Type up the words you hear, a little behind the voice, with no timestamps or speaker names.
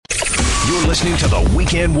You're listening to the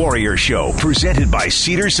Weekend Warrior Show, presented by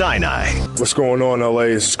Cedars-Sinai. What's going on, LA?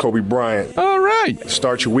 This is Kobe Bryant. All right.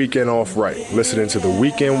 Start your weekend off right. Listening to the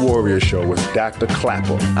Weekend Warrior Show with Dr.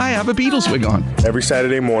 Clapper. I have a Beatles wig on. Every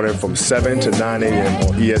Saturday morning from 7 to 9 a.m.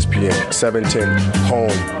 on ESPN, 710, home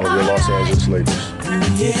of your Los Angeles Lakers.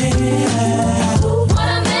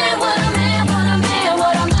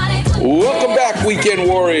 Welcome back, Weekend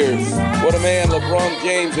Warriors. What a man LeBron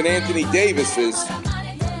James and Anthony Davis is.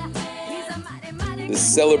 The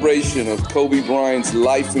celebration of Kobe Bryant's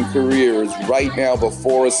life and career is right now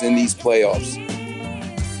before us in these playoffs.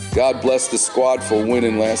 God bless the squad for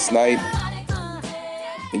winning last night.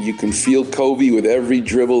 And you can feel Kobe with every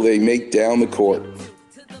dribble they make down the court.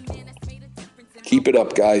 Keep it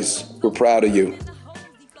up, guys. We're proud of you.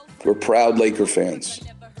 We're proud Laker fans.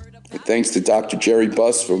 And thanks to Dr. Jerry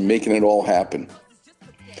Buss for making it all happen.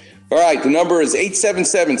 All right, the number is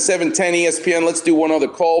 877-710-ESPN. Let's do one other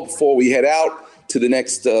call before we head out to the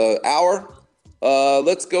next hour.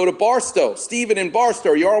 Let's go to Barstow. Stephen in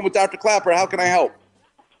Barstow, you're on with Dr. Clapper. How can I help?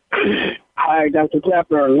 Hi, Dr.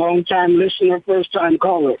 Clapper, long-time listener, first-time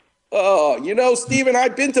caller. Oh, Stephen,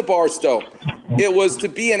 I've been to Barstow. It was to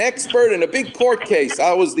be an expert in a big court case.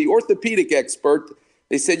 I was the orthopedic expert.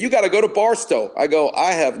 They said, you got to go to Barstow. I go,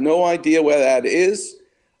 I have no idea where that is.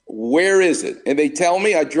 Where is it? And they tell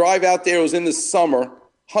me, I drive out there. It was in the summer,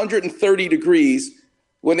 130 degrees.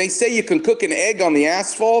 When they say you can cook an egg on the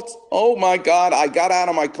asphalt, oh, my God, I got out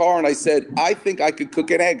of my car and I said, I think I could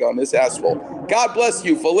cook an egg on this asphalt. God bless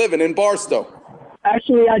you for living in Barstow.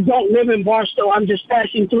 Actually, I don't live in Barstow. I'm just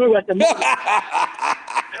passing through at the moment.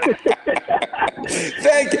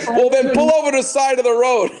 Thank you. Well, then pull over to the side of the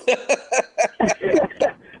road.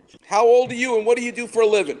 How old are you and what do you do for a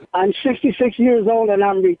living? I'm 66 years old and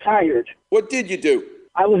I'm retired. What did you do?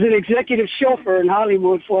 I was an executive chauffeur in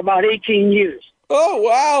Hollywood for about 18 years. Oh,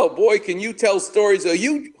 wow. Boy, can you tell stories of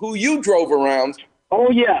who you drove around?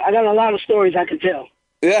 Oh, yeah. I got a lot of stories I can tell.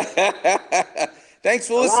 Thanks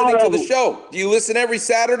for listening to the show. Do you listen every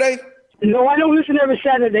Saturday? No, I don't listen every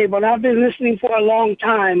Saturday, but I've been listening for a long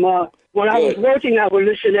time. When I was working, I would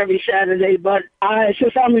listen every Saturday, but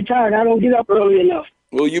since I'm retired, I don't get up early enough.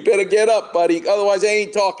 Well, you better get up, buddy. Otherwise, I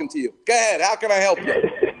ain't talking to you. Go ahead. How can I help you?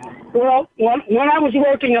 Well, when I was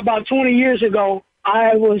working about 20 years ago,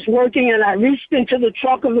 I was working and I reached into the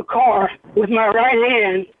trunk of the car with my right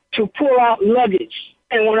hand to pull out luggage.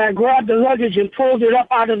 And when I grabbed the luggage and pulled it up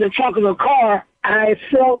out of the trunk of the car, I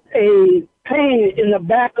felt a pain in the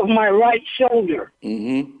back of my right shoulder.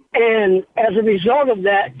 Mm-hmm. And as a result of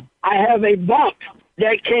that, I have a bump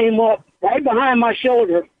that came up right behind my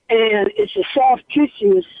shoulder. And it's a soft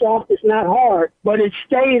tissue. It's soft. It's not hard. But it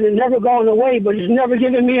stayed and never gone away, but it's never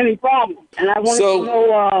given me any problem. And I wanted to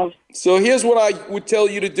know... So here's what I would tell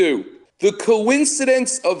you to do. The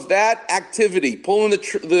coincidence of that activity, pulling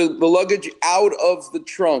the luggage out of the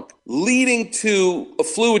trunk, leading to a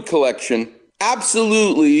fluid collection,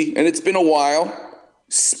 absolutely, and it's been a while,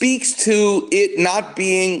 speaks to it not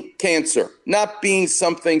being cancer, not being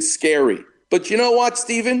something scary. But you know what,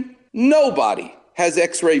 Stephen? Nobody has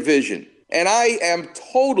X-ray vision. And I am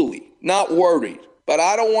totally not worried. But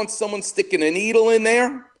I don't want someone sticking a needle in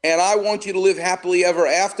there. And I want you to live happily ever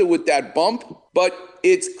after with that bump. But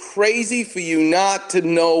it's crazy for you not to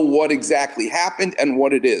know what exactly happened and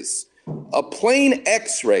what it is. A plain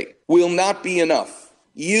X-ray will not be enough.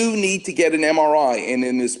 You need to get an MRI. And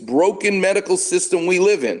in this broken medical system we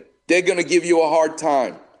live in, they're going to give you a hard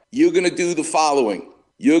time. You're going to do the following.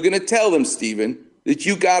 You're going to tell them, Stephen, that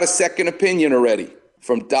you got a second opinion already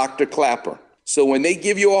from Dr. Clapper. So when they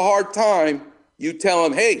give you a hard time, you tell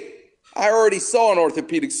them, hey, I already saw an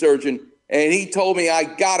orthopedic surgeon and he told me I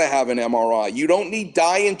gotta have an MRI. You don't need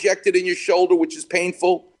dye injected in your shoulder, which is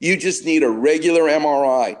painful. You just need a regular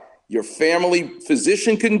MRI. Your family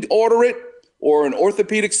physician can order it or an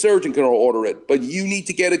orthopedic surgeon can order it, but you need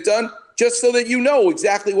to get it done just so that you know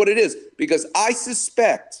exactly what it is. Because I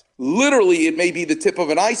suspect literally it may be the tip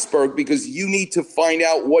of an iceberg because you need to find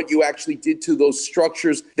out what you actually did to those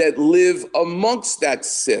structures that live amongst that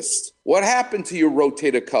cyst. What happened to your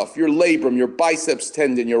rotator cuff, your labrum, your biceps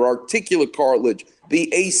tendon, your articular cartilage,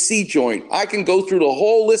 the AC joint? I can go through the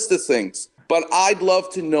whole list of things, but I'd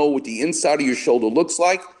love to know what the inside of your shoulder looks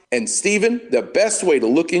like. And Stephen, the best way to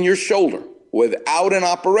look in your shoulder without an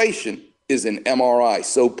operation is an MRI.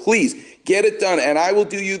 So please get it done. And I will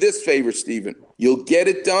do you this favor, Stephen. You'll get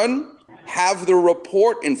it done, have the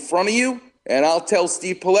report in front of you, and I'll tell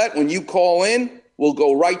Steve Paulette when you call in, we'll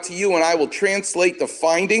go right to you and I will translate the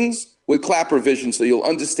findings with Clapper Vision so you'll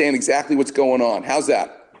understand exactly what's going on. How's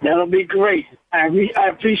that? That'll be great. I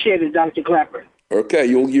appreciate it, Dr. Clapper. Okay,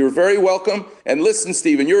 you're very welcome. And listen,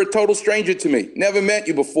 Stephen, you're a total stranger to me. Never met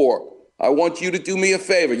you before. I want you to do me a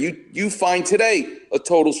favor. You find today a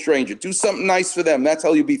total stranger. Do something nice for them. That's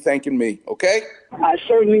how you'll be thanking me, okay? I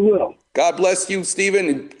certainly will. God bless you, Stephen,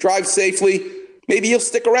 and drive safely. Maybe you'll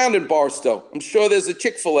stick around in Barstow. I'm sure there's a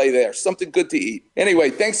Chick-fil-A there, something good to eat. Anyway,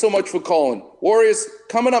 thanks so much for calling. Warriors,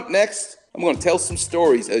 coming up next, I'm going to tell some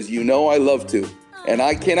stories, as you know I love to. And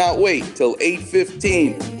I cannot wait till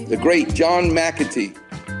 8:15. The great John McAtee,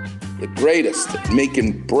 the greatest at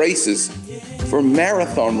making braces for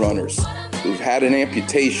marathon runners who've had an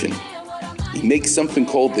amputation. He makes something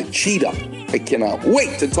called the Cheetah. I cannot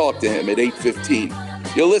wait to talk to him at 8:15.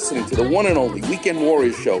 You're listening to the one and only Weekend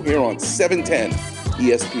Warriors show here on 710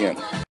 ESPN.